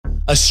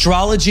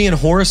Astrology and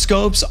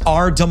horoscopes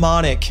are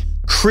demonic.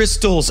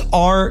 Crystals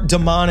are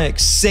demonic.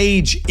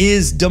 Sage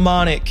is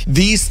demonic.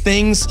 These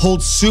things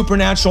hold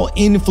supernatural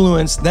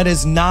influence that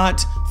is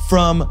not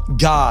from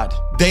God.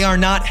 They are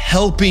not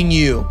helping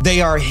you.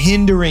 They are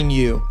hindering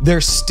you. They're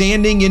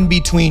standing in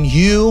between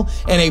you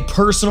and a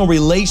personal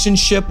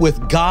relationship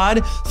with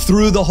God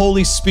through the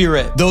Holy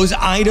Spirit. Those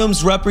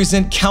items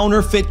represent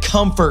counterfeit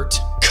comfort.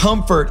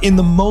 Comfort. In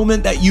the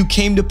moment that you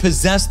came to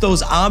possess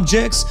those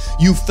objects,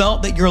 you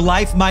felt that your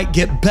life might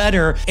get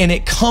better and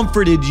it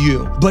comforted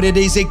you, but it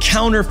is a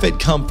counterfeit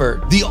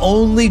comfort. The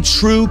only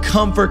true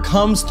comfort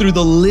comes through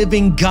the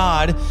living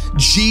God,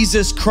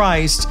 Jesus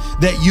Christ,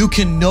 that you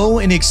can know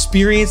and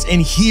experience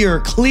and hear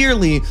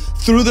clearly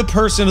through the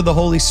person of the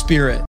Holy Spirit.